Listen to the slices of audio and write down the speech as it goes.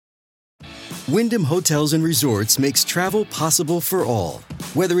Wyndham Hotels and Resorts makes travel possible for all.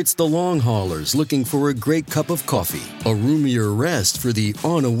 Whether it's the long haulers looking for a great cup of coffee, a roomier rest for the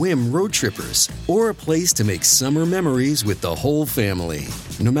on-a-whim road trippers, or a place to make summer memories with the whole family.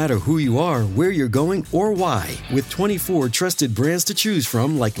 No matter who you are, where you're going, or why, with 24 trusted brands to choose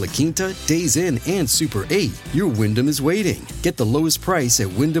from like La Quinta, Days Inn, and Super 8, your Wyndham is waiting. Get the lowest price at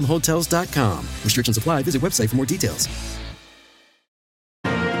WyndhamHotels.com. Restrictions apply. Visit website for more details.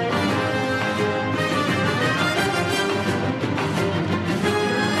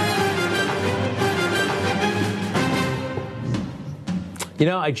 You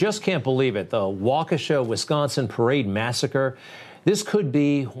know, I just can't believe it. The Waukesha, Wisconsin parade massacre. This could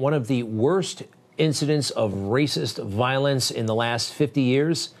be one of the worst incidents of racist violence in the last 50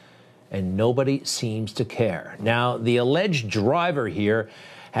 years, and nobody seems to care. Now, the alleged driver here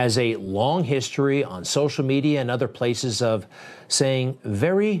has a long history on social media and other places of saying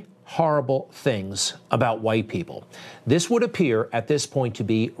very horrible things about white people. This would appear at this point to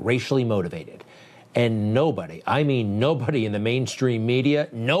be racially motivated. And nobody, I mean nobody in the mainstream media,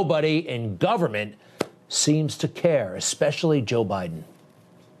 nobody in government seems to care, especially Joe Biden.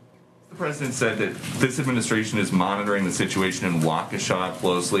 The president said that this administration is monitoring the situation in Waukesha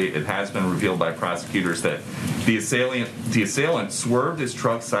closely. It has been revealed by prosecutors that the assailant swerved his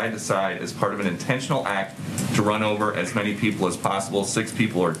truck side to side as part of an intentional act to run over as many people as possible. 6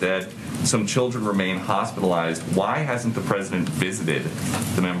 people are dead. Some children remain hospitalized. Why hasn't the president visited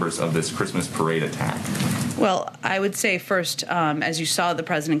the members of this Christmas parade attack? Well, I would say first, as you saw the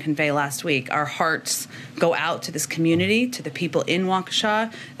president convey last week, our hearts go out to this community, to the people in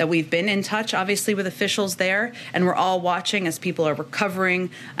Waukesha, that we've been in touch, obviously, with officials there, and we're all watching as people are recovering,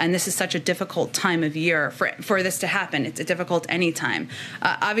 and this is such a difficult time of year for this to happen. It's difficult any time.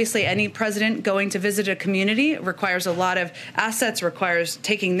 Obviously, any president going to visit a community requires a lot of assets, requires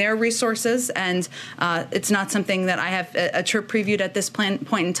taking their resources, and it's not something that I have a trip previewed at this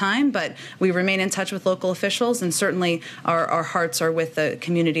point in time, but we remain in touch with local officials, and certainly our hearts are with the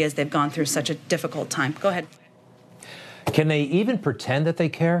community as they've gone through such a difficult time. Go ahead. Can they even pretend that they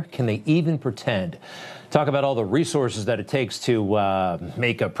care? Can they even pretend? Talk about all the resources that it takes to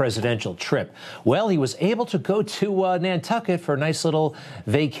make a presidential trip. Well, he was able to go to Nantucket for a nice little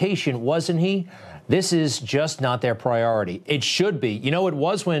vacation, wasn't he? This is just not their priority. It should be. You know, it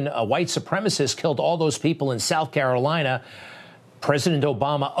was when a white supremacist killed all those people in South Carolina. President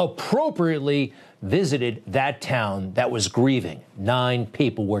Obama appropriately visited that town that was grieving. 9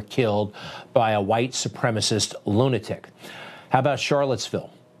 people were killed by a white supremacist lunatic. How about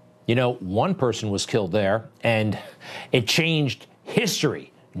Charlottesville? You know, 1 person was killed there, and it changed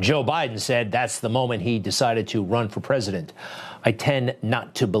history. Joe Biden said that's the moment he decided to run for president. I tend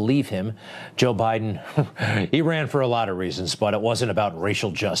not to believe him. Joe Biden, he ran for a lot of reasons, but it wasn't about racial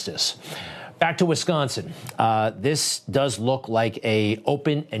justice. Back to Wisconsin. This does look like a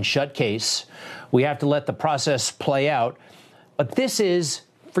open and shut case. We have to let the process play out. But this is,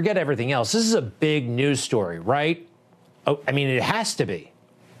 forget everything else, this is a big news story, right? Oh, I mean, it has to be.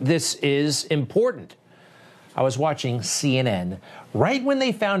 This is important. I was watching CNN. Right when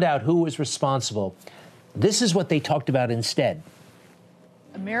they found out who was responsible, this is what they talked about instead.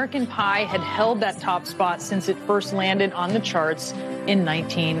 American Pie had held that top spot since it first landed on the charts in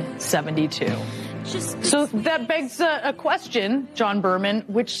 1972. So that begs a question, John Berman,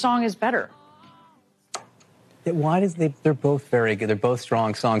 which song is better? Why does they're both very good. They're both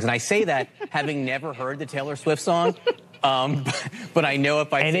strong songs. And I say that having never heard the Taylor Swift song. But I know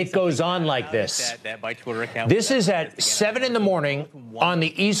if I and it goes on like this. This is at 7 in the morning on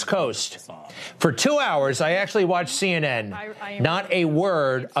the East Coast. For 2 hours, I actually watched CNN. Not a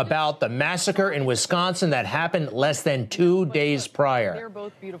word about the massacre in Wisconsin that happened less than 2 days prior.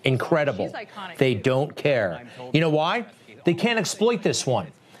 Incredible. They don't care. You know why? They can't exploit this one.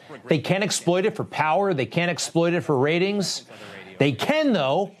 They can't exploit it for power. They can't exploit it for ratings. They can,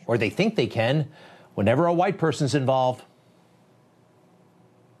 though, or they think they can, whenever a white person's involved.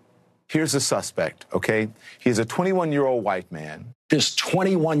 Here's a suspect, okay? He's a 21-year-old white man. This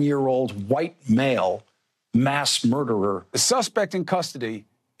 21-year-old white male mass murderer. The suspect in custody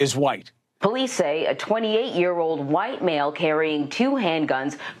is white. Police say a 28-year-old white male carrying 2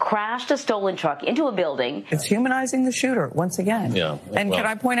 handguns crashed a stolen truck into a building. It's humanizing the shooter once again. Yeah. And can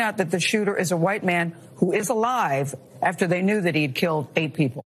I point out that the shooter is a white man who is alive after they knew that he'd killed 8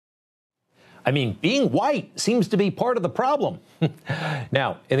 people. I mean, being white seems to be part of the problem.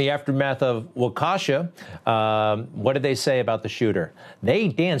 Now, in the aftermath of Waukesha, what did they say about the shooter? They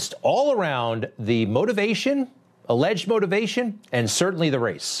danced all around the motivation, alleged motivation, and certainly the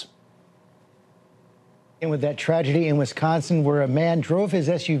race. And with that tragedy in Wisconsin where a man drove his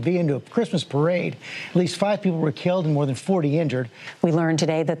SUV into a Christmas parade, at least 5 people were killed and more than 40 injured. We learned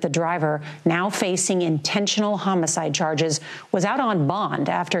today that the driver, now facing intentional homicide charges, was out on bond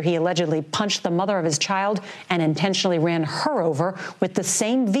after he allegedly punched the mother of his child and intentionally ran her over with the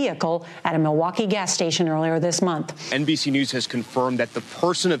same vehicle at a Milwaukee gas station earlier this month. NBC News has confirmed that the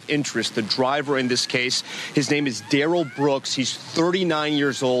person of interest, the driver in this case, his name is Daryl Brooks. He's 39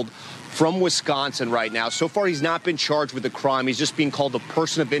 years old. From Wisconsin right now. So far, he's not been charged with a crime. He's just being called a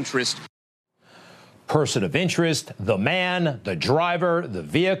person of interest. Person of interest, the man, the driver, the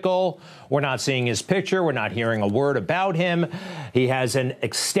vehicle. We're not seeing his picture. We're not hearing a word about him. He has an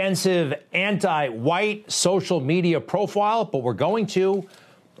extensive anti-white social media profile, but we're going to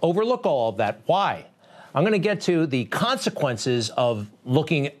overlook all of that. Why? I'm going to get to the consequences of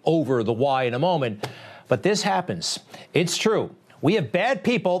looking over the why in a moment. But this happens. It's true. We have bad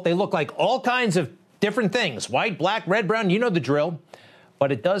people. They look like all kinds of different things. White, black, red, brown, you know the drill.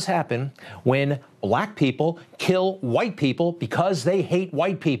 But it does happen when black people kill white people because they hate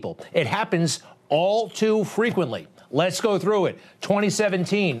white people. It happens all too frequently. Let's go through it.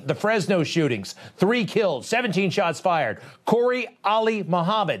 2017, the Fresno shootings, 3 killed, 17 shots fired. Corey Ali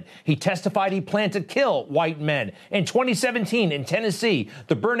Muhammad, he testified he planned to kill white men. In 2017, in Tennessee,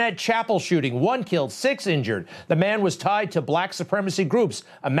 the Burnett Chapel shooting, 1 killed, 6 injured. The man was tied to black supremacy groups.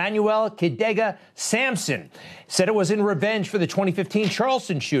 Emmanuel Kidega Sampson said it was in revenge for the 2015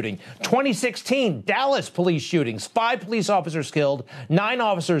 Charleston shooting. 2016, Dallas police shootings, 5 police officers killed, 9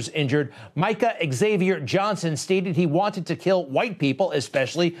 officers injured. Micah Xavier Johnson stated he wanted to kill white people,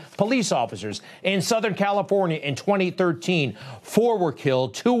 especially police officers. In Southern California in 2013, 4 were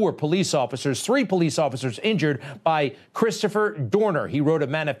killed, 2 were police officers, 3 police officers injured by Christopher Dorner. He wrote a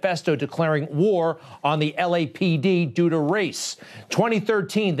manifesto declaring war on the LAPD due to race.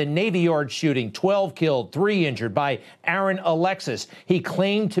 2013, the Navy Yard shooting, 12 killed, 3 injured by Aaron Alexis. He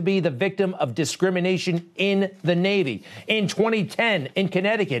claimed to be the victim of discrimination in the Navy. In 2010, in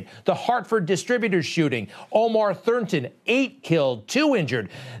Connecticut, the Hartford Distributors shooting, Omar Thornton, 8 killed, 2 injured.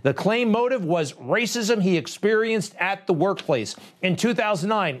 The claim motive was racism he experienced at the workplace. In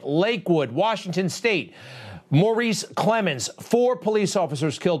 2009, Lakewood, Washington State, Maurice Clemens, 4 police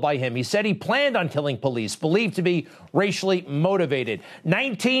officers killed by him. He said he planned on killing police, believed to be racially motivated.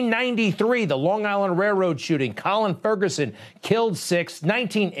 1993, the Long Island Railroad shooting, Colin Ferguson killed 6,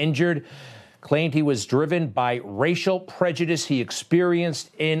 19 injured. Claimed he was driven by racial prejudice he experienced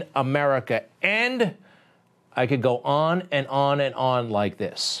in America. And I could go on and on and on like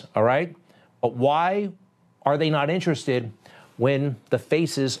this, all right? But why are they not interested when the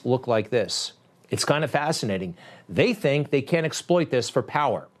faces look like this? It's kind of fascinating. They think they can exploit this for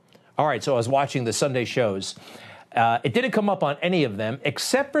power. All right, so I was watching the Sunday shows. It didn't come up on any of them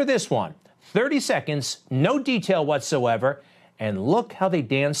except for this one. 30 seconds, no detail whatsoever, and look how they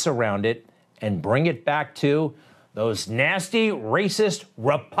dance around it and bring it back to those nasty, racist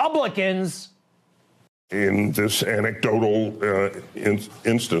Republicans. In this anecdotal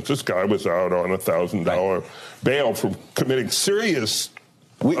instance, this guy was out on a $1,000 bail for committing serious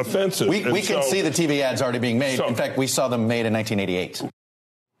offenses. We can see the TV ads already being made. In fact, we saw them made in 1988.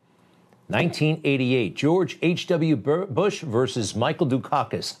 1988, George H.W. Bush versus Michael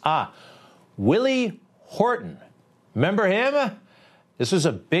Dukakis. Willie Horton. Remember him? This was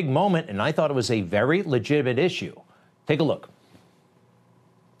a big moment, and I thought it was a very legitimate issue. Take a look.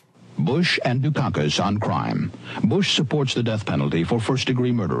 Bush and Dukakis on crime. Bush supports the death penalty for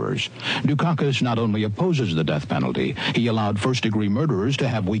first-degree murderers. Dukakis not only opposes the death penalty, he allowed first-degree murderers to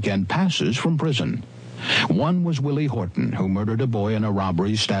have weekend passes from prison. One was Willie Horton, who murdered a boy in a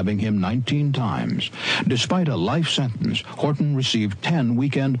robbery, stabbing him 19 times. Despite a life sentence, Horton received 10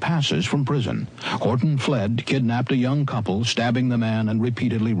 weekend passes from prison. Horton fled, kidnapped a young couple, stabbing the man and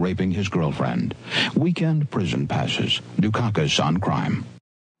repeatedly raping his girlfriend. Weekend prison passes. Dukakis on crime.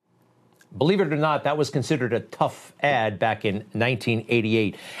 Believe it or not, that was considered a tough ad back in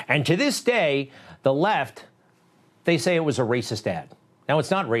 1988. And to this day, the left, they say it was a racist ad. Now,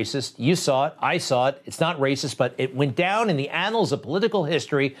 it's not racist. You saw it. I saw it. It's not racist, but it went down in the annals of political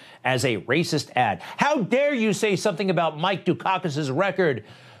history as a racist ad. How dare you say something about Mike Dukakis' record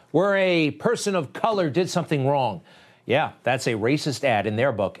where a person of color did something wrong? Yeah, that's a racist ad in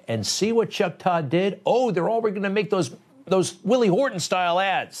their book. And see what Chuck Todd did? Oh, they're already going to make those Willie Horton-style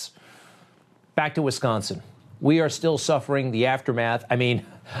ads. Back to Wisconsin. We are still suffering the aftermath. I mean,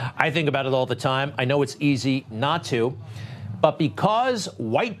 I think about it all the time. I know it's easy not to. But because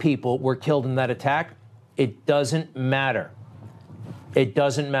white people were killed in that attack, it doesn't matter. It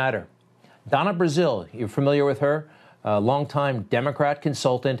doesn't matter. Donna Brazile, you're familiar with her? A longtime Democrat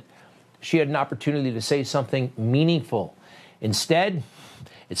consultant. she had an opportunity to say something meaningful. Instead,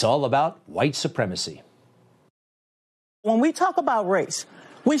 it's all about white supremacy. When we talk about race,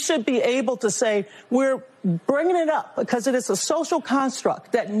 we should be able to say we're bringing it up because it is a social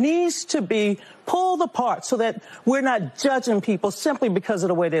construct that needs to be pulled apart so that we're not judging people simply because of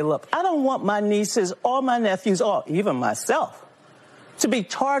the way they look. I don't want my nieces or my nephews or even myself to be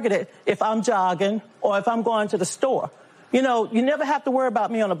targeted if I'm jogging or if I'm going to the store. You know, you never have to worry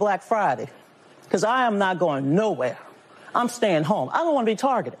about me on a Black Friday because I am not going nowhere. I'm staying home. I don't want to be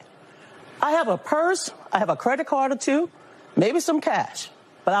targeted. I have a purse, I have a credit card or two, maybe some cash,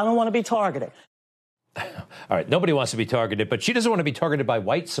 but I don't want to be targeted. All right, nobody wants to be targeted, but she doesn't want to be targeted by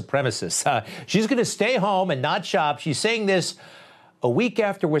white supremacists. She's going to stay home and not shop. She's saying this a week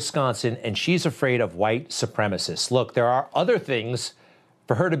after Wisconsin, and she's afraid of white supremacists. Look, there are other things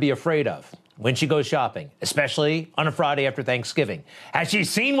for her to be afraid of when she goes shopping, especially on a Friday after Thanksgiving. Has she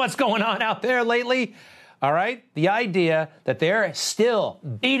seen what's going on out there lately? All right, the idea that they're still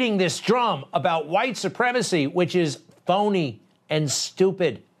beating this drum about white supremacy, which is phony and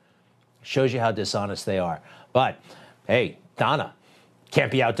stupid, shows you how dishonest they are. But, hey, Donna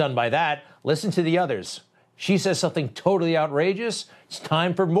can't be outdone by that. Listen to the others. She says something totally outrageous. It's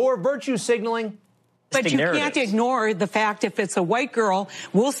time for more virtue signaling. But you can't ignore the fact if it's a white girl,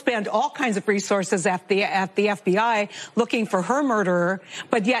 we'll spend all kinds of resources at the FBI looking for her murderer.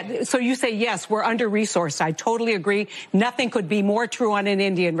 But yet, so you say, yes, we're under-resourced. I totally agree. Nothing could be more true on an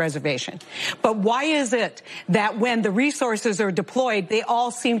Indian reservation. But why is it that when the resources are deployed, they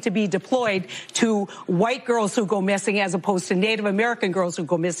all seem to be deployed to white girls who go missing as opposed to Native American girls who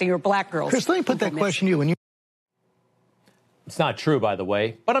go missing or black girls? Chris, let me put that question to you. It's not true, by the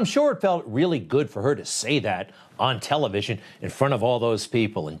way, but I'm sure it felt really good for her to say that on television in front of all those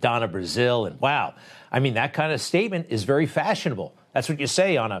people and Donna Brazile. And wow, I mean, that kind of statement is very fashionable. That's what you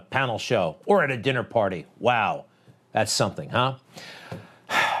say on a panel show or at a dinner party. Wow, that's something, huh?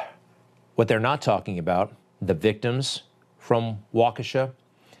 What they're not talking about, the victims from Waukesha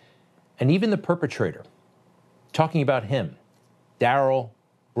and even the perpetrator, talking about him, Darrell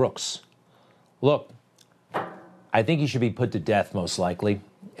Brooks. Look, I think he should be put to death, most likely,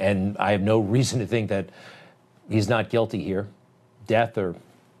 and I have no reason to think that he's not guilty here. Death or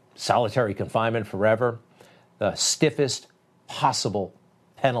solitary confinement forever, the stiffest possible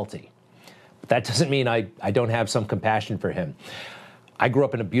penalty. But that doesn't mean I don't have some compassion for him. I grew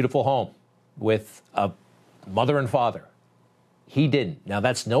up in a beautiful home with a mother and father. He didn't. Now,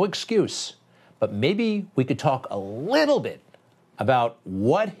 that's no excuse, but maybe we could talk a little bit about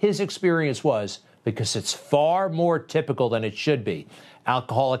what his experience was, because it's far more typical than it should be.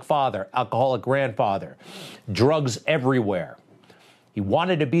 Alcoholic father, alcoholic grandfather, drugs everywhere. He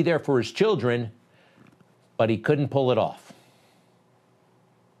wanted to be there for his children, but he couldn't pull it off.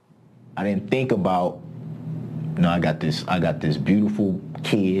 I didn't think about, I got this beautiful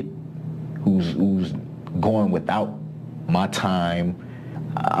kid who's going without my time.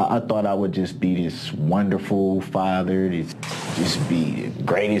 I thought I would just be this wonderful father, just be the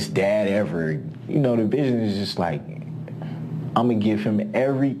greatest dad ever. You know, the vision is just like, I'm going to give him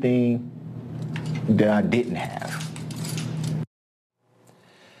everything that I didn't have.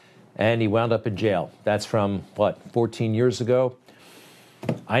 And he wound up in jail. That's from, 14 years ago?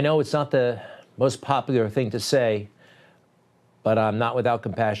 I know it's not the most popular thing to say, but I'm not without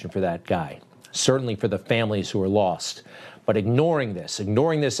compassion for that guy. Certainly for the families who are lost. But ignoring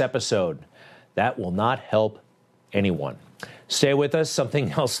this episode, that will not help anyone. Stay with us.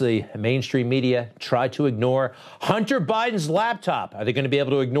 Something else the mainstream media tried to ignore. Hunter Biden's laptop. Are they going to be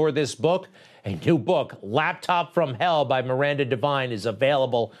able to ignore this book? A new book, Laptop from Hell by Miranda Devine, is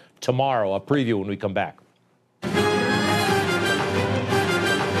available tomorrow. A preview when we come back.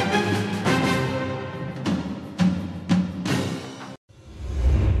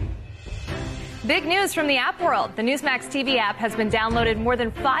 Big news from the app world. The Newsmax TV app has been downloaded more than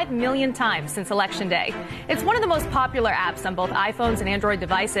 5 million times since Election Day. It's one of the most popular apps on both iPhones and Android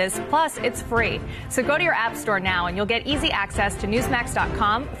devices. Plus, it's free. So go to your app store now and you'll get easy access to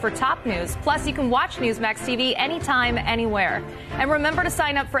Newsmax.com for top news. Plus, you can watch Newsmax TV anytime, anywhere. And remember to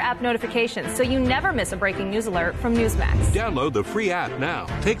sign up for app notifications so you never miss a breaking news alert from Newsmax. Download the free app now.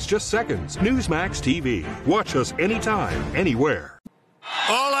 Takes just seconds. Newsmax TV. Watch us anytime, anywhere.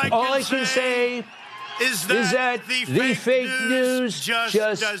 All I can say is that the fake news just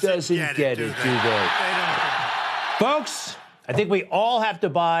doesn't get it, do they? Folks, I think we all have to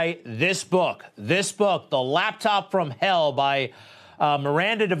buy this book, The Laptop from Hell by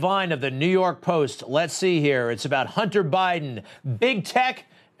Miranda Devine of the New York Post. Let's see here. It's about Hunter Biden, big tech,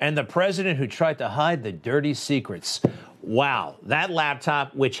 and the president who tried to hide the dirty secrets. Wow, that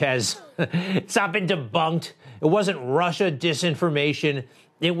laptop, which has, it's not been debunked. It wasn't Russia disinformation.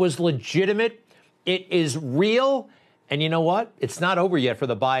 It was legitimate. It is real. And you know what? It's not over yet for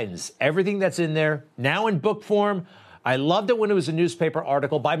the Bidens. Everything that's in there, now in book form. I loved it when it was a newspaper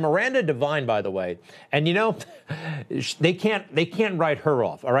article by Miranda Devine, by the way. And you know, they can't write her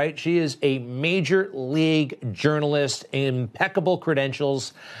off, all right? She is a major league journalist, impeccable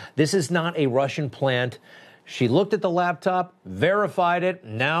credentials. This is not a Russian plant. She looked at the laptop, verified it.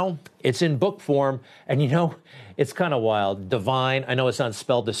 Now it's in book form. And you know, it's kind of wild. Divine, I know it's not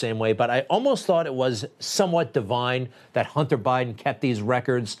spelled the same way, but I almost thought it was somewhat divine that Hunter Biden kept these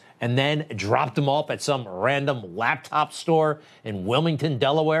records and then dropped them off at some random laptop store in Wilmington,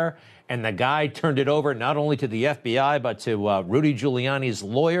 Delaware. And the guy turned it over not only to the FBI, but to Rudy Giuliani's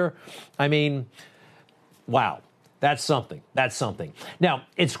lawyer. I mean, wow. That's something. That's something. Now,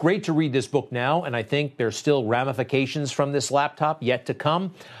 it's great to read this book now, and I think there's still ramifications from this laptop yet to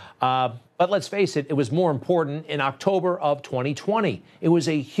come. But let's face it, it was more important in October of 2020. It was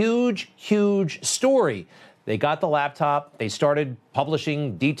a huge, huge story. They got the laptop. They started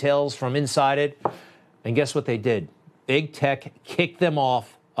publishing details from inside it. And guess what they did? Big tech kicked them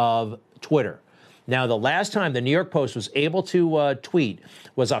off of Twitter. Now, the last time the New York Post was able to tweet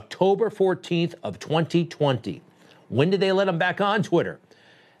was October 14th of 2020. When did they let them back on Twitter?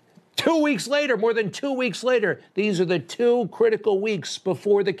 2 weeks later, more than 2 weeks later. These are the 2 critical weeks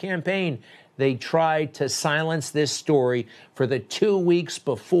before the campaign. They tried to silence this story for the 2 weeks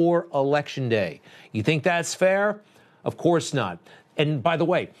before Election Day. You think that's fair? Of course not. And by the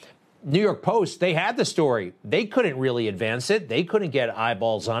way, New York Post, they had the story. They couldn't really advance it. They couldn't get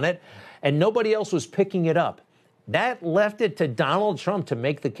eyeballs on it. And nobody else was picking it up. That left it to Donald Trump to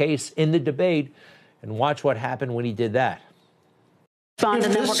make the case in the debate. And watch what happened when he did that.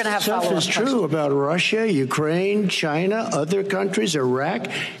 If this stuff is true about Russia, Ukraine, China, other countries, Iraq,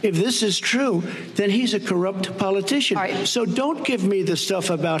 if this is true, then he's a corrupt politician. Right. So don't give me the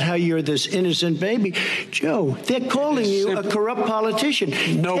stuff about how you're this innocent baby. Joe, they're calling you a corrupt politician.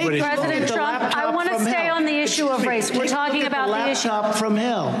 Nobody. President Trump, I want to stay on the issue of race. We're talking about the issue. Laptop from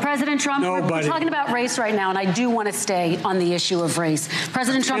hell. President Trump, we're talking about race right now, and I do want to stay on the issue of race.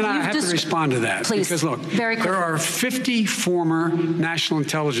 President Trump, I have to respond to that. Please, because look, there are 50 former national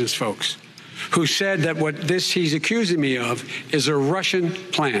intelligence folks who said that what he's accusing me of is a Russian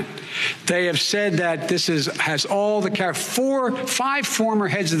plant. They have said that this has all the 5 former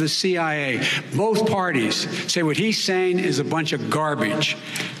heads of the CIA, both parties, say what he's saying is a bunch of garbage.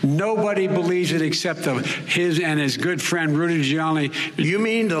 Nobody believes it except his and his good friend Rudy Giuliani. You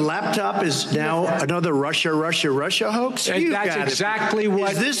mean the laptop is now another Russia hoax? That's exactly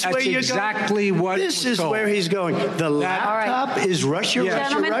what. Is this where you're going? This is where he's going. The laptop is Russia.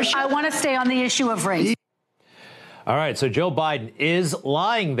 Gentlemen, I want to stay on the issue of race. All right, so Joe Biden is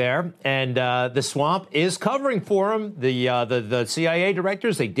lying there, and the swamp is covering for him. The CIA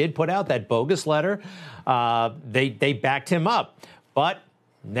directors, they did put out that bogus letter. They backed him up. But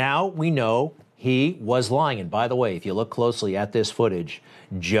now we know he was lying. And by the way, if you look closely at this footage,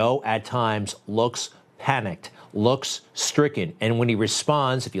 Joe at times looks panicked, looks stricken. And when he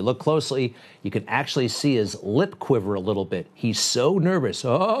responds, if you look closely, you can actually see his lip quiver a little bit. He's so nervous.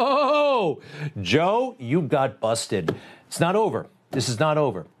 Oh, Joe, you got busted. It's not over. This is not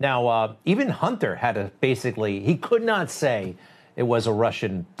over. Now, even Hunter had to he could not say it was a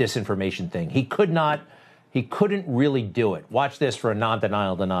Russian disinformation thing. He couldn't really do it. Watch this for a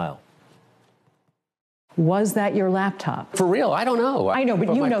non-denial denial. Was that your laptop? For real, I don't know. I know,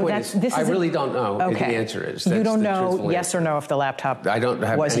 but you know this is. I really don't know. Okay. The answer is. You don't know yes or no if the laptop I don't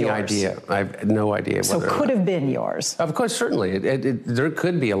have was any yours. idea. I have no idea. So could have been yours. Of course, certainly. There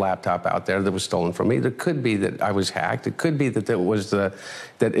could be a laptop out there that was stolen from me. There could be that I was hacked. It could be that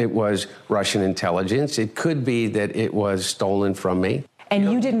it was Russian intelligence. It could be that it was stolen from me.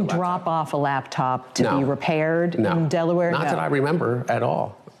 And you didn't drop off a laptop to be repaired in Delaware? Not that I remember at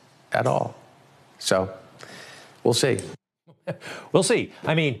all. At all. So, we'll see. We'll see.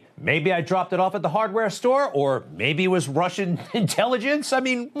 I mean, maybe I dropped it off at the hardware store, or maybe it was Russian intelligence. I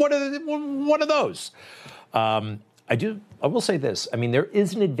mean, one of those. I will say this. I mean, there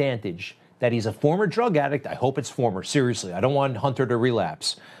is an advantage that he's a former drug addict. I hope it's former. Seriously, I don't want Hunter to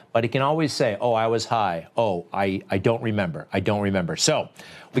relapse. But he can always say, oh, I was high. Oh, I don't remember. I don't remember. So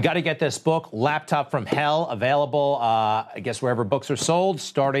we got to get this book, Laptop from Hell, available, I guess, wherever books are sold,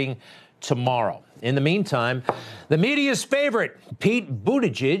 starting tomorrow. In the meantime, the media's favorite, Pete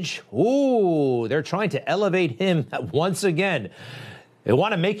Buttigieg. Ooh, they're trying to elevate him once again. They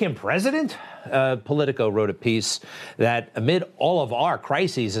want to make him president? Politico wrote a piece that amid all of our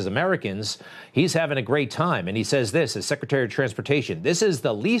crises as Americans, he's having a great time. And he says this, as Secretary of Transportation, "This is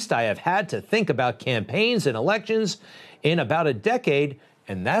the least I have had to think about campaigns and elections in about a decade,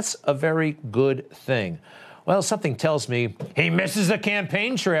 and that's a very good thing." Well, something tells me he misses the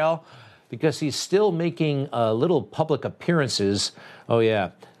campaign trail because he's still making little public appearances. Oh, yeah,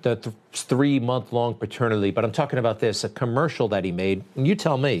 the 3-month-long paternity leave. But I'm talking about this, a commercial that he made. And you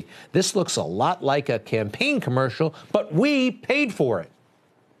tell me, this looks a lot like a campaign commercial, but we paid for it.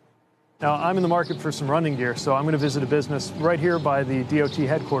 Now, I'm in the market for some running gear, so I'm going to visit a business right here by the DOT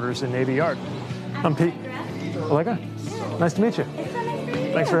headquarters in Navy Yard. I'm Pete. Allegra, nice to meet you.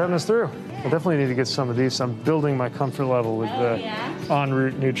 Thanks for having us through. I definitely need to get some of these. I'm building my comfort level with the en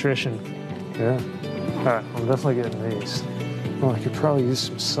route nutrition. Yeah. All right, I'm definitely getting these. Well, I could probably use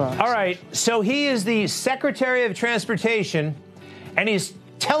some socks. All right, so he is the Secretary of Transportation, and he's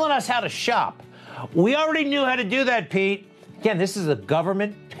telling us how to shop. We already knew how to do that, Pete. Again, this is a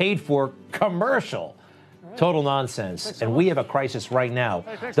government-paid-for commercial. Total nonsense. And we have a crisis right now.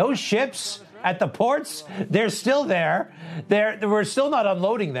 Those ships at the ports, they're still there. We're still not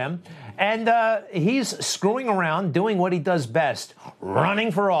unloading them. And he's screwing around, doing what he does best,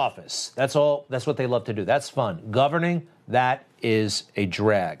 running for office. That's all. That's what they love to do. That's fun. Governing, that is a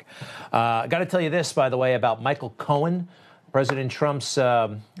drag. I got to tell you this, by the way, about Michael Cohen, President Trump's,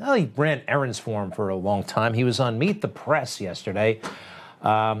 he ran errands for him for a long time. He was on Meet the Press yesterday.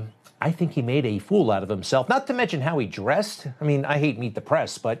 I think he made a fool out of himself, not to mention how he dressed. I mean, I hate Meet the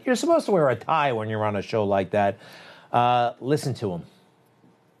Press, but you're supposed to wear a tie when you're on a show like that. Listen to him.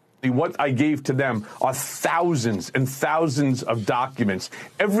 What I gave to them are thousands and thousands of documents.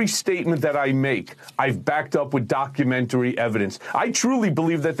 Every statement that I make, I've backed up with documentary evidence. I truly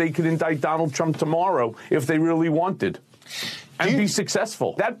believe that they could indict Donald Trump tomorrow if they really wanted and be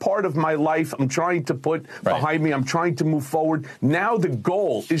successful. That part of my life I'm trying to put behind me. I'm trying to move forward. Now the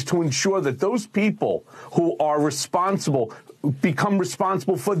goal is to ensure that those people who are responsible become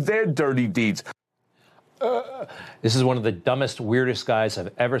responsible for their dirty deeds. This is one of the dumbest, weirdest guys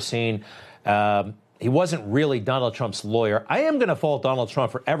I've ever seen. He wasn't really Donald Trump's lawyer. I am going to fault Donald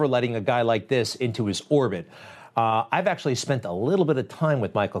Trump for ever letting a guy like this into his orbit. I've actually spent a little bit of time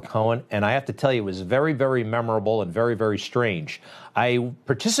with Michael Cohen, and I have to tell you, it was very, very memorable and very, very strange. I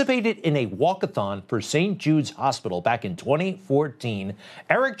participated in a walkathon for St. Jude's Hospital back in 2014.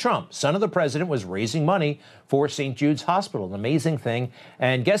 Eric Trump, son of the president, was raising money for St. Jude's Hospital, an amazing thing.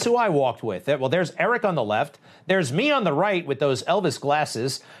 And guess who I walked with? Well, there's Eric on the left, there's me on the right with those Elvis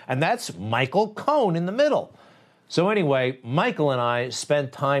glasses, and that's Michael Cohen in the middle. So anyway, Michael and I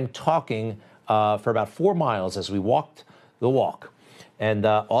spent time talking for about 4 miles as we walked the walk. And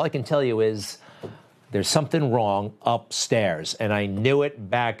all I can tell you is there's something wrong upstairs. And I knew it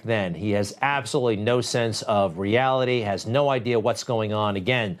back then. He has absolutely no sense of reality, has no idea what's going on.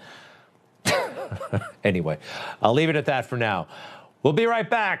 Again, anyway, I'll leave it at that for now. We'll be right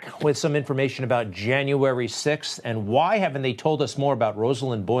back with some information about January 6th and why haven't they told us more about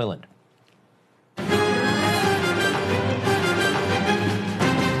Rosalind Boyland.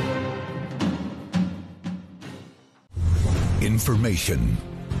 Information.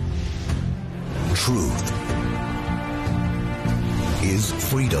 Truth is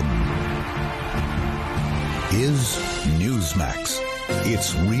freedom. Is Newsmax.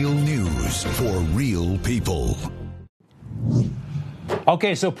 It's real news for real people.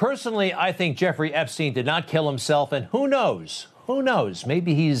 Okay, so personally, I think Jeffrey Epstein did not kill himself, and who knows,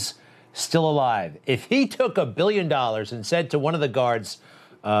 maybe he's still alive. If he took $1 billion and said to one of the guards,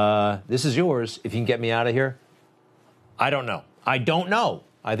 this is yours if you can get me out of here, I don't know.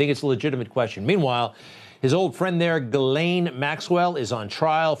 I think it's a legitimate question. Meanwhile, his old friend there, Ghislaine Maxwell, is on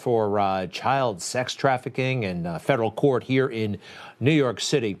trial for child sex trafficking in federal court here in New York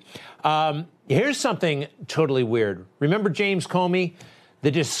City. Here's something totally weird. Remember James Comey, the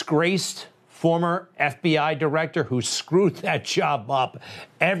disgraced former FBI director who screwed that job up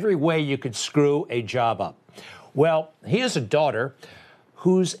every way you could screw a job up? Well, he has a daughter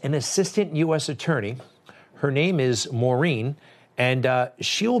who's an assistant U.S. attorney. Her name is Maureen, and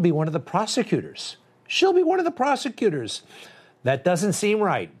she will be one of the prosecutors. That doesn't seem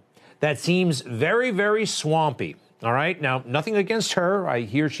right. That seems very, very swampy. All right. Now, nothing against her. I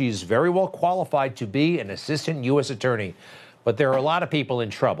hear she's very well qualified to be an assistant U.S. attorney. But there are a lot of people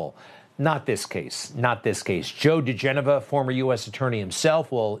in trouble. Not this case. Joe DeGeneva, former U.S. attorney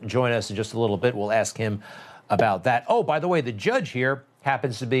himself, will join us in just a little bit. We'll ask him about that. Oh, by the way, the judge here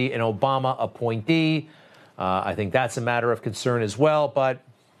happens to be an Obama appointee. I think that's a matter of concern as well, but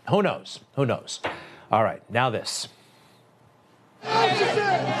who knows? All right, now this. Do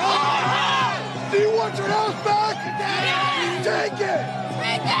you want your house back? Take it!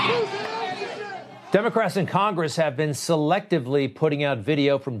 Democrats in Congress have been selectively putting out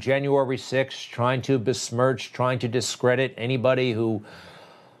video from January 6th, trying to besmirch, trying to discredit anybody who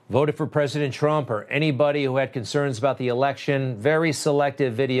voted for President Trump or anybody who had concerns about the election. Very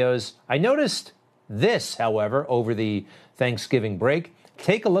selective videos. I noticed this, however, over the Thanksgiving break.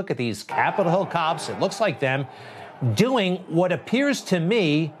 Take a look at these Capitol Hill cops. It looks like them doing what appears to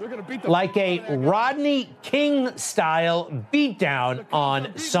me like a Rodney King-style beatdown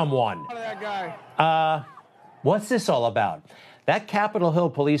on someone. What's this all about? That Capitol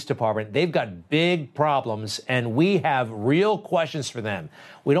Hill Police Department, they've got big problems, and we have real questions for them.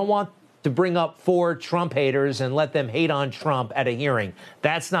 We don't want to bring up 4 Trump haters and let them hate on Trump at a hearing.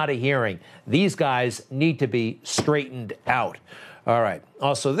 That's not a hearing. These guys need to be straightened out. All right.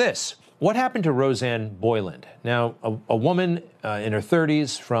 Also this. What happened to Rosanne Boyland? Now, a woman in her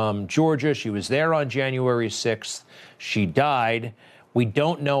 30s from Georgia. She was there on January 6th. She died. We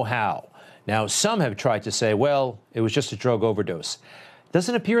don't know how. Now, some have tried to say, well, it was just a drug overdose.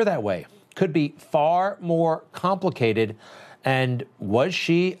 Doesn't appear that way. Could be far more complicated. And was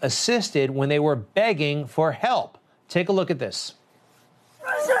she assisted when they were begging for help? Take a look at this.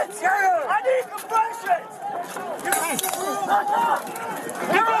 Questions! I need some questions! Back up!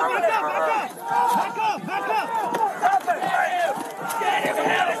 Stop it! Get him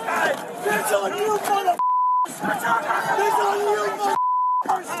out of time! This on you, motherfuckers! This on you,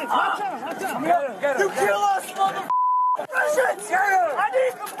 motherfuckers! You kill us, motherfuckers! Questions! I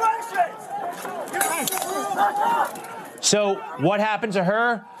need some questions! So, what happened to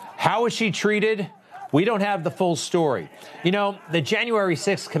her? How was she treated? We don't have the full story. You know, the January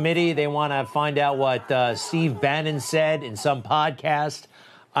 6th committee, they want to find out what Steve Bannon said in some podcast.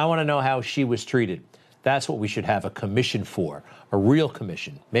 I want to know how she was treated. That's what we should have a commission for, a real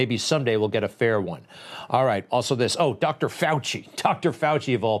commission. Maybe someday we'll get a fair one. All right, also this. Oh, Dr.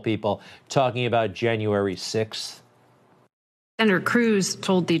 Fauci of all people, talking about January 6th. Senator Cruz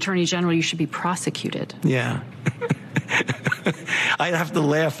told the Attorney General you should be prosecuted. Yeah. I'd have to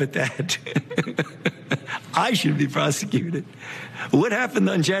laugh at that. I should be prosecuted. What happened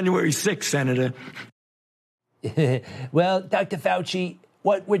on January 6th, Senator? Well, Dr. Fauci,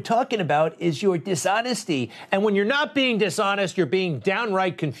 what we're talking about is your dishonesty. And when you're not being dishonest, you're being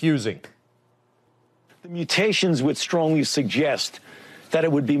downright confusing. The mutations would strongly suggest that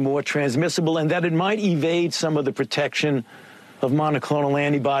it would be more transmissible and that it might evade some of the protection of monoclonal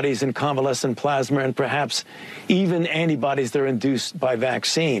antibodies and convalescent plasma and perhaps even antibodies that are induced by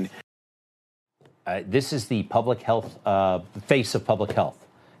vaccine. This is the public health, face of public health.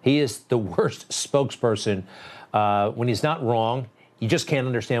 He is the worst spokesperson. When he's not wrong, you just can't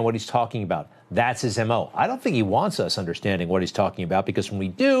understand what he's talking about. That's his MO. I don't think he wants us understanding what he's talking about, because when we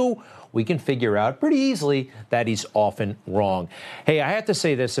do, we can figure out pretty easily that he's often wrong. Hey, I have to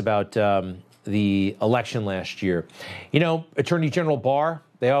say this about the election last year. You know, Attorney General Barr,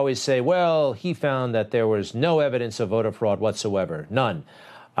 they always say, well, he found that there was no evidence of voter fraud whatsoever. None.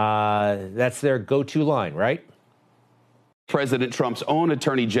 That's their go-to line, right? President Trump's own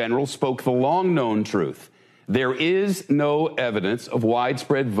attorney general spoke the long-known truth. There is no evidence of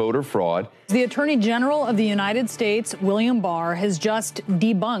widespread voter fraud. The Attorney General of the United States, William Barr, has just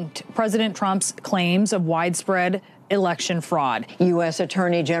debunked President Trump's claims of widespread election fraud. U.S.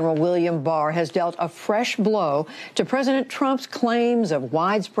 Attorney General William Barr has dealt a fresh blow to President Trump's claims of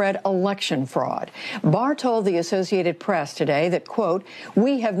widespread election fraud. Barr told the Associated Press today that, quote,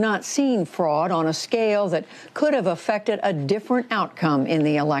 we have not seen fraud on a scale that could have affected a different outcome in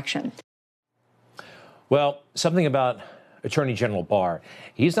the election. Well, something about Attorney General Barr.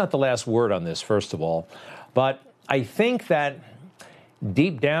 He's not the last word on this, first of all. But I think that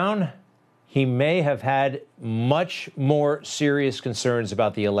deep down, he may have had much more serious concerns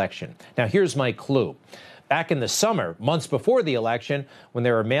about the election. Now, here's my clue. Back in the summer, months before the election, when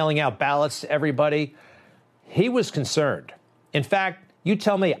they were mailing out ballots to everybody, he was concerned. In fact, you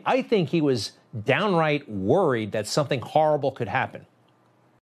tell me, I think he was downright worried that something horrible could happen.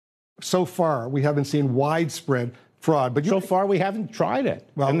 So far, we haven't seen widespread fraud. But so far, we haven't tried it.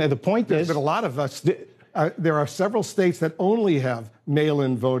 Well, and the point is, but a lot of us, there are several states that only have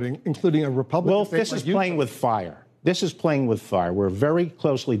mail-in voting, including a Republican state. Well, this is playing with fire. This is playing with fire. We're a very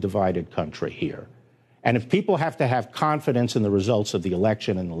closely divided country here. And if people have to have confidence in the results of the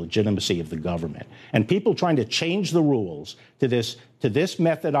election and the legitimacy of the government, and people trying to change the rules to this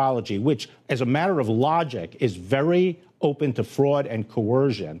methodology, which, as a matter of logic, is very open to fraud and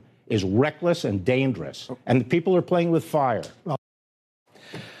coercion, is reckless and dangerous. And the people are playing with fire.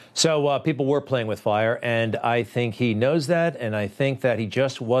 So people were playing with fire, and I think he knows that, and I think that he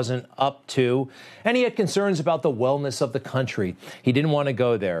just wasn't up to, and he had concerns about the wellness of the country. He didn't want to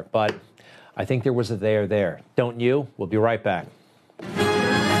go there, but I think there was a there. Don't you? We'll be right back.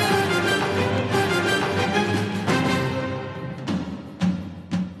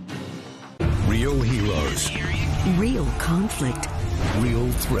 Real heroes. Real conflict. Real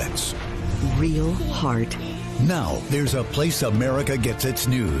threats. Real heart. Now there's a place America gets its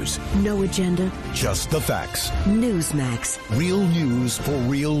news. No agenda. Just the facts. Newsmax. Real news for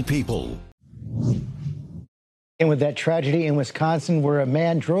real people. And with that tragedy in Wisconsin where a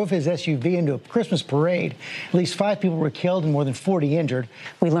man drove his SUV into a Christmas parade, at least 5 people were killed and more than 40 injured.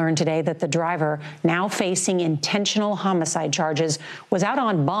 We learned today that the driver, now facing intentional homicide charges, was out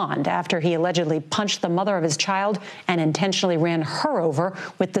on bond after he allegedly punched the mother of his child and intentionally ran her over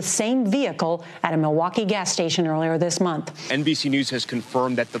with the same vehicle at a Milwaukee gas station earlier this month. NBC News has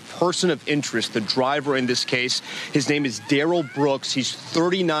confirmed that the person of interest, the driver in this case, his name is Daryl Brooks. He's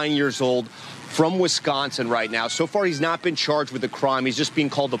 39 years old. From Wisconsin right now. So far, he's not been charged with a crime. He's just being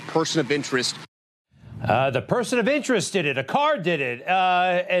called a person of interest. The person of interest did it. A car did it.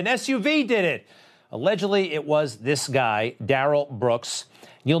 An SUV did it. Allegedly, it was this guy, Daryl Brooks.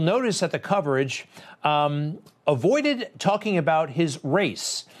 You'll notice that the coverage avoided talking about his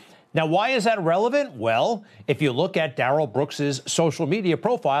race. Now, why is that relevant? Well, if you look at Daryl Brooks's social media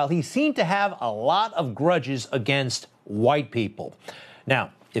profile, he seemed to have a lot of grudges against white people.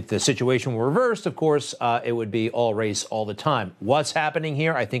 Now, if the situation were reversed, of course, it would be all race all the time. What's happening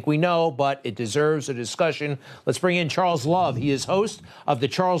here? I think we know, but it deserves a discussion. Let's bring in Charles Love. He is host of The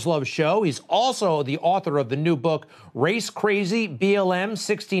Charles Love Show. He's also the author of the new book, Race Crazy, BLM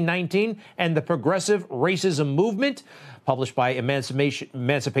 1619 and the Progressive Racism Movement, published by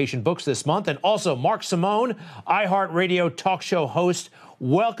Emancipation Books this month. And also Mark Simone, iHeartRadio talk show host.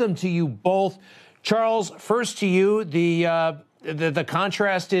 Welcome to you both. Charles, first to you, the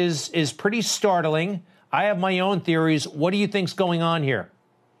contrast is pretty startling. I have my own theories. What do you think's going on here?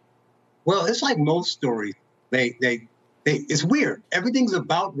 Well, it's like most stories. It's weird. Everything's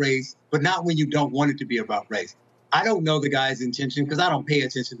about race, but not when you don't want it to be about race. I don't know the guy's intention because I don't pay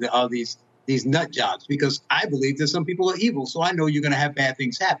attention to all these nut jobs because I believe that some people are evil. So I know you're going to have bad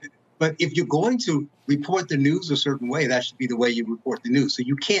things happen. But if you're going to report the news a certain way, that should be the way you report the news. So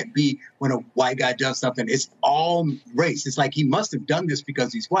you can't be when a white guy does something, it's all race. It's like he must have done this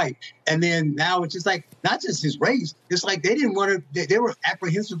because he's white. And then now it's just like, not just his race. It's like they didn't want to, they were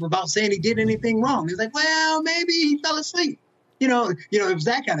apprehensive about saying he did anything wrong. It's like, well, maybe he fell asleep. You know, it was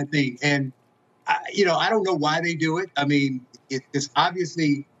that kind of thing. And, I don't know why they do it. I mean, it's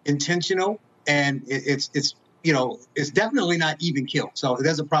obviously intentional and it's definitely not even killed. So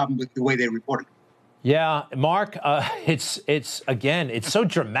there's a problem with the way they report it. Yeah, Mark, it's so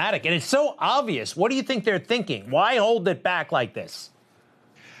dramatic and it's so obvious. What do you think they're thinking? Why hold it back like this?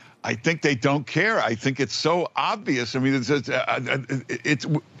 I think they don't care. I think it's so obvious. I mean, this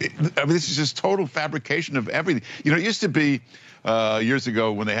is just total fabrication of everything. It used to be years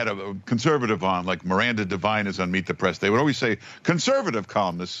ago when they had a conservative on, like Miranda Devine is on Meet the Press, they would always say conservative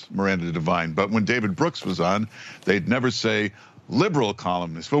columnist Miranda Devine. But when David Brooks was on, they'd never say liberal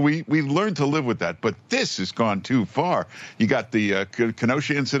columnist. Well, we learned to live with that, but this has gone too far. You got the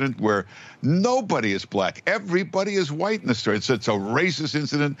Kenosha incident where nobody is black. Everybody is white in the story. It's a racist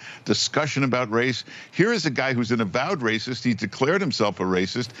incident, discussion about race. Here is a guy who's an avowed racist. He declared himself a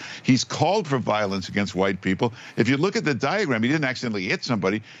racist. He's called for violence against white people. If you look at the diagram, he didn't accidentally hit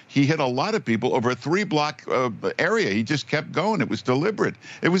somebody. He hit a lot of people over a 3-block area. He just kept going. It was deliberate.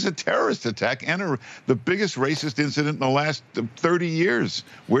 It was a terrorist attack and the biggest racist incident in the last 30 years.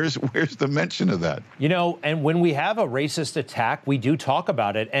 Where's the mention of that? And when we have a racist attack, we do talk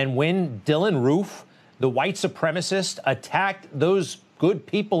about it. And when Dylan Roof, the white supremacist, attacked those good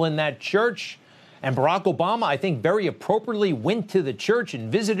people in that church, and Barack Obama, I think, very appropriately went to the church and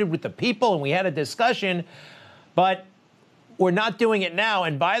visited with the people, and we had a discussion. But we're not doing it now.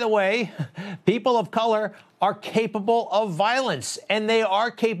 And by the way, people of color are capable of violence, and they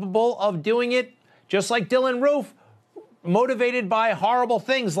are capable of doing it just like Dylan Roof, motivated by horrible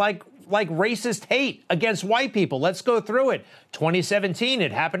things like racist hate against white people. Let's go through it. 2017,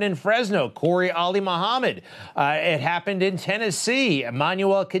 it happened in Fresno. Corey Ali Muhammad. It happened in Tennessee.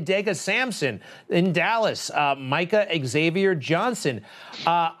 Emmanuel Kadega Sampson in Dallas. Micah Xavier Johnson.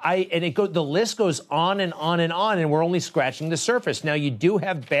 The list goes on and on and on, and we're only scratching the surface. Now, you do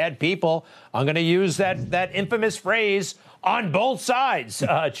have bad people. I'm going to use that infamous phrase, on both sides,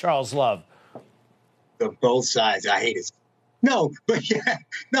 Charles Love. Both sides. I hate it. But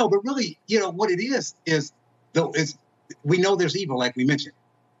really, what it is we know there's evil, like we mentioned.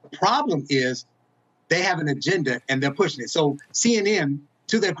 problem is they have an agenda and they're pushing it. So CNN,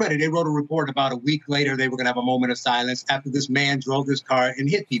 to their credit, they wrote a report about a week later. They were going to have a moment of silence after this man drove this car and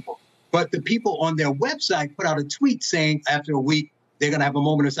hit people. But the people on their website put out a tweet saying after a week, they're going to have a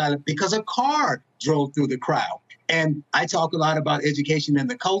moment of silence because a car drove through the crowd. And I talk a lot about education and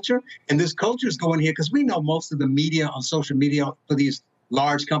the culture. And this culture is going here because we know most of the media on social media for these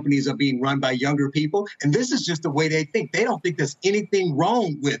large companies are being run by younger people. And this is just the way they think. They don't think there's anything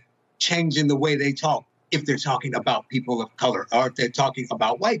wrong with changing the way they talk if they're talking about people of color or if they're talking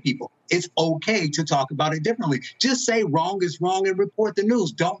about white people. It's okay to talk about it differently. Just say wrong is wrong and report the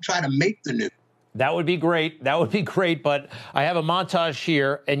news. Don't try to make the news. That would be great. That would be great. But I have a montage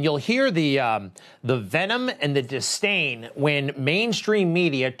here, and you'll hear the venom and the disdain when mainstream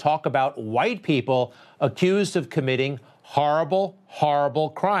media talk about white people accused of committing horrible,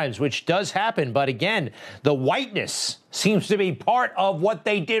 horrible crimes, which does happen. But again, the whiteness seems to be part of what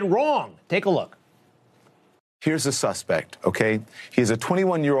they did wrong. Take a look. Here's the suspect, okay? He's a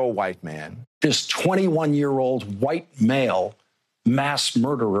 21-year-old white man. This 21-year-old white male mass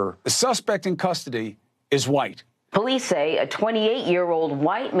murderer. The suspect in custody is white. Police say a 28-year-old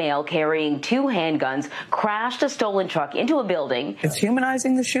white male carrying 2 handguns crashed a stolen truck into a building. It's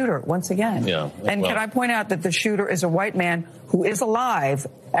humanizing the shooter once again. Yeah. And can I point out that the shooter is a white man who is alive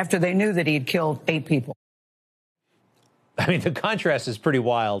after they knew that he had killed 8 people. I mean, the contrast is pretty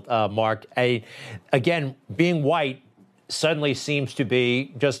wild, Mark. Again, being white suddenly seems to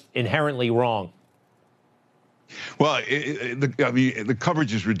be just inherently wrong. Well, the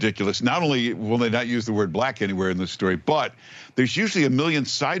coverage is ridiculous. Not only will they not use the word black anywhere in this story, but there's usually a million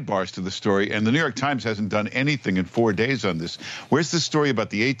sidebars to the story, and the New York Times hasn't done anything in 4 days on this. Where's the story about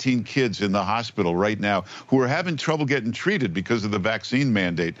the 18 kids in the hospital right now who are having trouble getting treated because of the vaccine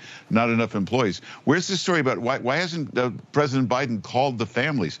mandate, not enough employees? Where's the story about why hasn't President Biden called the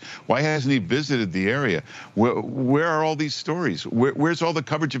families? Why hasn't he visited the area? Where are all these stories? Where's all the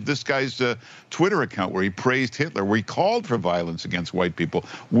coverage of this guy's Twitter account where he praised Hitler, where he called for violence against white people?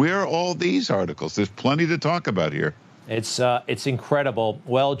 Where are all these articles? There's plenty to talk about here. It's incredible.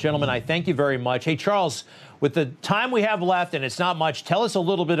 Well, gentlemen, I thank you very much. Hey, Charles, with the time we have left, and it's not much, tell us a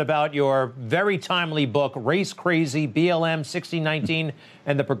little bit about your very timely book, Race Crazy, BLM 1619,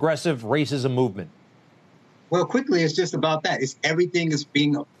 and the Progressive Racism Movement. Well, quickly, it's just about that. It's everything is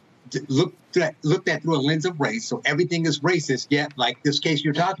being looked at through a lens of race. So everything is racist, yet, like this case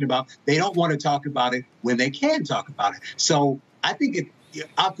you're talking about, they don't want to talk about it when they can talk about it. So I think it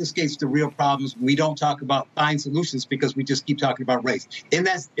obfuscates the real problems. We don't talk about find solutions because we just keep talking about race. In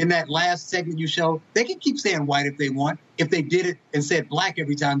that last segment you showed, they can keep saying white if they want, if they did it and said black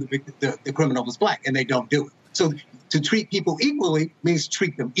every time the criminal was black, and they don't do it. So to treat people equally means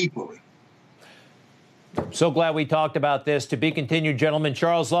treat them equally. So glad we talked about this. To be continued, gentlemen.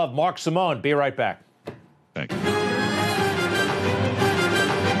 Charles Love, Mark Simone. Be right back. Thank you.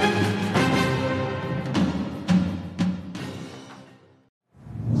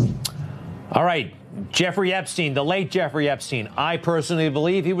 All right, Jeffrey Epstein, the late Jeffrey Epstein. I personally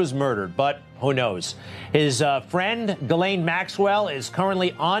believe he was murdered, but who knows? His friend, Ghislaine Maxwell, is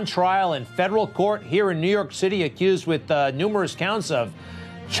currently on trial in federal court here in New York City, accused with numerous counts of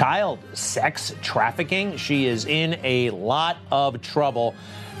child sex trafficking. She is in a lot of trouble.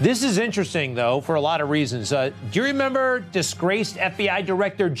 This is interesting, though, for a lot of reasons. Do you remember disgraced FBI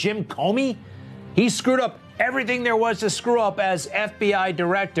Director Jim Comey? He screwed up everything there was to screw up as FBI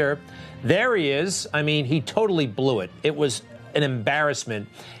Director. There he is. I mean, he totally blew it. It was an embarrassment.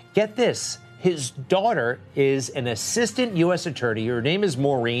 Get this. His daughter is an assistant U.S. attorney. Her name is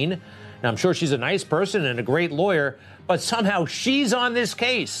Maureen. Now, I'm sure she's a nice person and a great lawyer, but somehow she's on this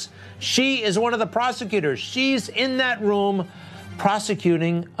case. She is one of the prosecutors. She's in that room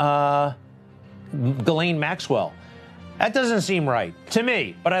prosecuting Ghislaine Maxwell. That doesn't seem right to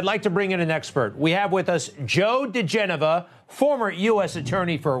me, but I'd like to bring in an expert. We have with us Joe diGenova, former U.S.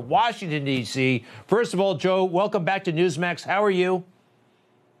 Attorney for Washington, D.C. First of all, Joe, welcome back to Newsmax. How are you?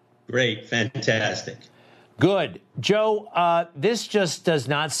 Great. Fantastic. Good. Joe, this just does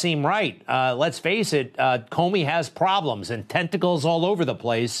not seem right. Let's face it, Comey has problems and tentacles all over the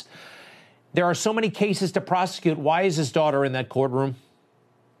place. There are so many cases to prosecute. Why is his daughter in that courtroom?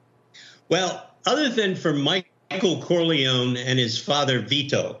 Well, other than for Michael Corleone and his father,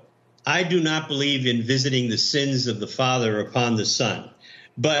 Vito, I do not believe in visiting the sins of the father upon the son.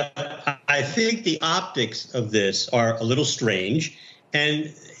 But I think the optics of this are a little strange.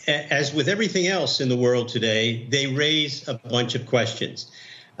 And as with everything else in the world today, they raise a bunch of questions.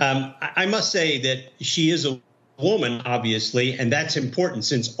 I must say that she is a woman, obviously, and that's important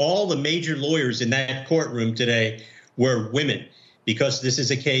since all the major lawyers in that courtroom today were women. because this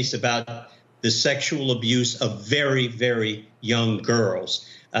is a case about the sexual abuse of very, very young girls.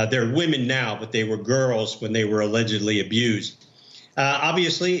 They're women now, but they were girls when they were allegedly abused.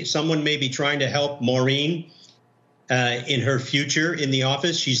 Obviously, someone may be trying to help Maureen in her future in the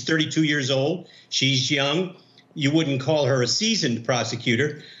office. She's 32 years old. She's young. You wouldn't call her a seasoned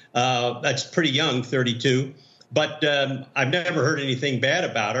prosecutor. That's pretty young, 32. But I've never heard anything bad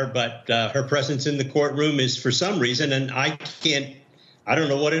about her. But her presence in the courtroom is for some reason, and I don't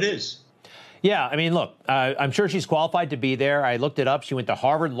know what it is. Yeah, I mean, look, I'm sure she's qualified to be there. I looked it up. She went to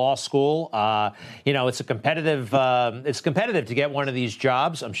Harvard Law School. It's competitive to get one of these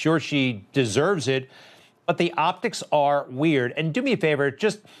jobs. I'm sure she deserves it. But the optics are weird. And do me a favor,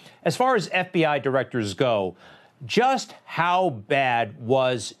 just as far as FBI directors go, just how bad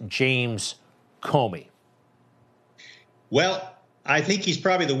was James Comey? Well, I think he's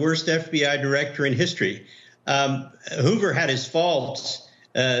probably the worst FBI director in history. Hoover had his faults.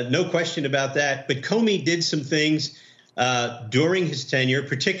 No question about that. But Comey did some things during his tenure,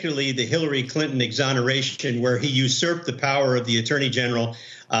 particularly the Hillary Clinton exoneration, where he usurped the power of the attorney general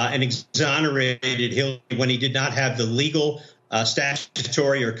and exonerated Hillary when he did not have the legal,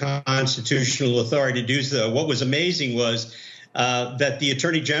 statutory or constitutional authority to do so. What was amazing was that the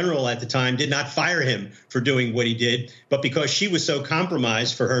attorney general at the time did not fire him for doing what he did, but because she was so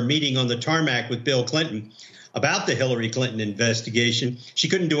compromised for her meeting on the tarmac with Bill Clinton about the Hillary Clinton investigation, she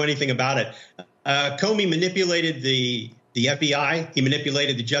couldn't do anything about it. Comey manipulated the FBI. He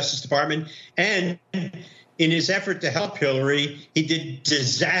manipulated the Justice Department. And in his effort to help Hillary, he did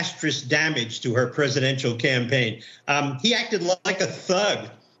disastrous damage to her presidential campaign. He acted like a thug,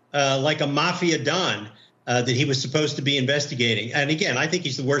 like a mafia don that he was supposed to be investigating. And again, I think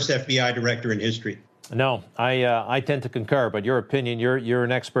he's the worst FBI director in history. No, I tend to concur, but your opinion, you're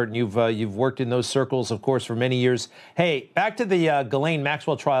an expert, and you've worked in those circles, of course, for many years. Hey, back to the Ghislaine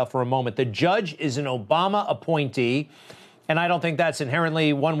Maxwell trial for a moment. The judge is an Obama appointee, and I don't think that's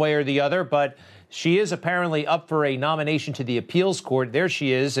inherently one way or the other, but she is apparently up for a nomination to the appeals court. There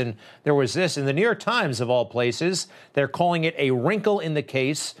she is, and there was this in the New York Times, of all places. They're calling it a wrinkle in the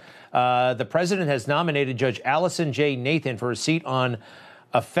case. The president has nominated Judge Allison J. Nathan for a seat on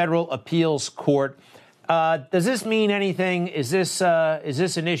a federal appeals court. Does this mean anything? Is this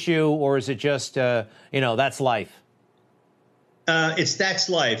an issue, or is it just that's life? That's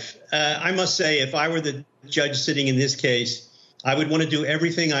life. I must say, if I were the judge sitting in this case, I would want to do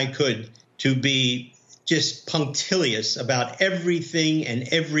everything I could to be just punctilious about everything and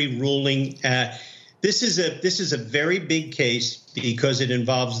every ruling. This is a very big case because it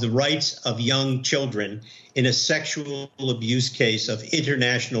involves the rights of young children in a sexual abuse case of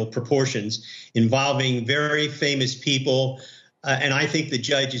international proportions involving very famous people. And I think the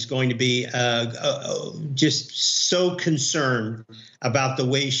judge is going to be just so concerned about the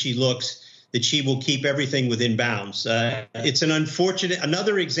way she looks that she will keep everything within bounds. It's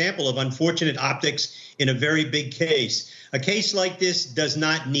another example of unfortunate optics in a very big case. A case like this does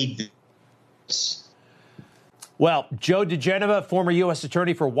not need this. Well, Joe diGenova, former U.S.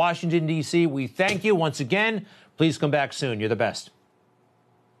 Attorney for Washington, D.C., we thank you once again. Please come back soon. You're the best.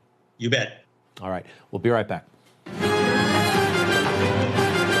 You bet. All right. We'll be right back.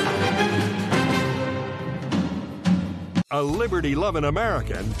 A liberty-loving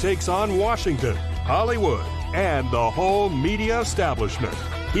American takes on Washington, Hollywood, and the whole media establishment.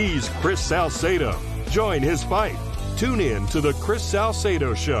 He's Chris Salcedo. Join his fight. Tune in to The Chris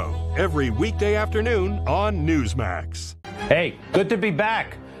Salcedo Show every weekday afternoon on Newsmax. Hey, good to be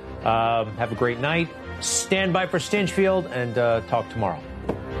back. Have a great night. Stand by for Stinchfield, and talk tomorrow.